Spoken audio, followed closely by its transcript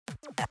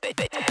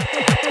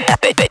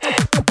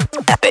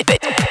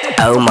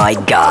Oh my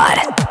god.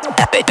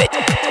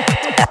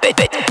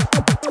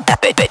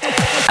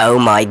 Oh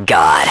my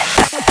god.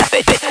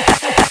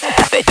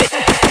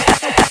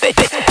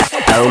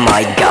 Oh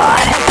my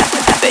god.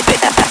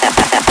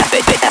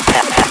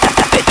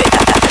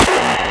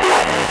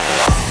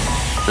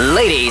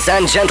 Ladies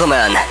and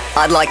gentlemen,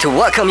 I'd like to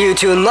welcome you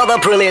to another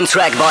brilliant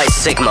track by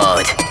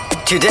Sigmode.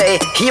 Today,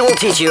 he will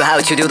teach you how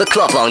to do the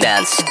Klaplongen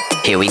dance.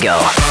 Here we go.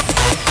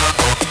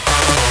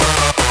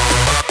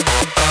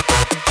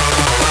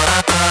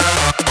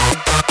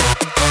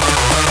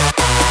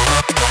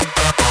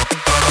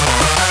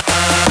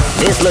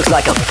 This looks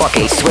like a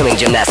fucking swimming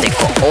gymnastic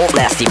for old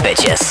nasty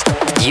bitches.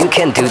 You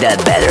can do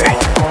that better.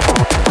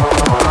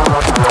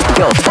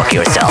 Go fuck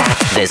yourself.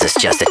 This is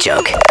just a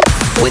joke.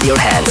 With your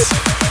hands,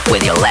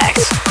 with your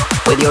legs,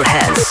 with your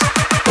hands,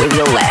 with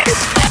your legs.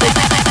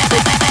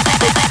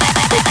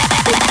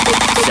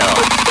 So,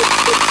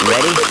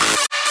 ready?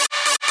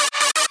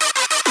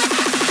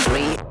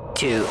 3,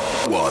 2,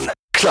 1.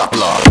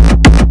 Klaplongen.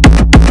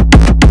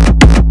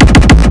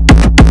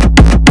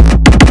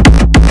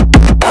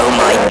 Oh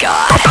my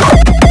god.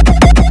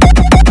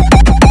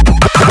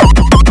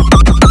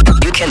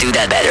 You can do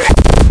that better.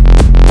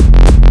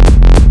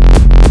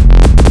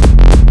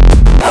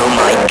 Oh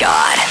my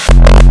god.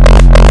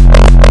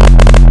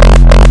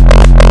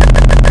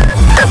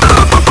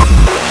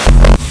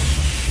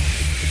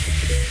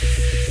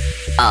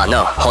 Ah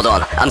no, hold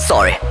on, I'm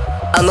sorry.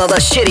 Another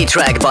shitty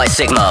track by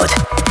Sigmode.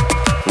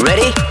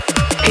 Ready?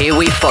 Here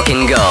we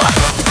fucking go.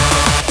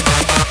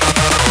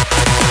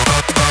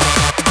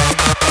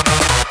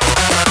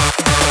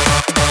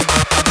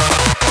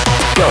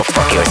 Go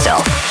fuck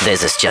yourself.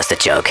 This is just a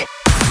joke.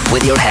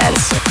 With your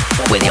hands,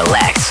 with your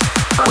legs,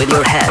 with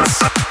your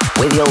hands,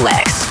 with your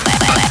legs.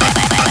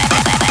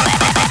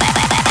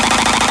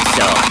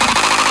 So,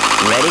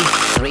 ready?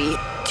 3,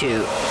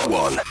 2,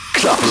 1.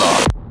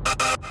 Klaplongen.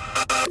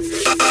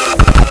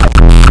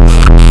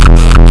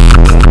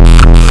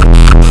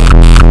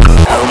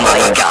 Oh my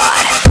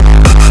god.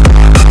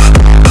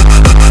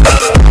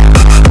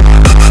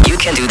 You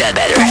can do that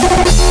better.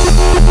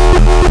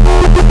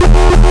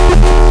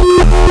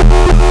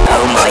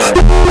 Oh my.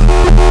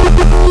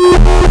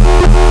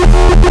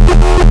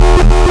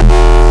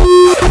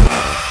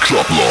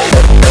 Klaplongen.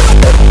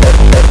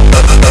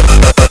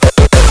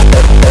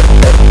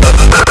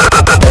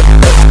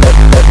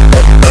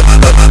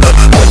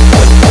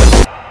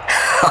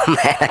 Oh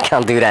man, I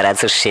can't do that,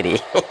 that's so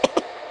shitty.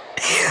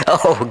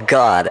 Oh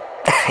god.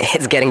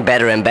 It's getting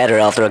better and better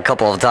after a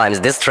couple of times.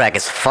 This track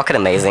is fucking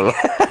amazing.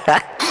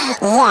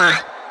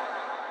 Yeah.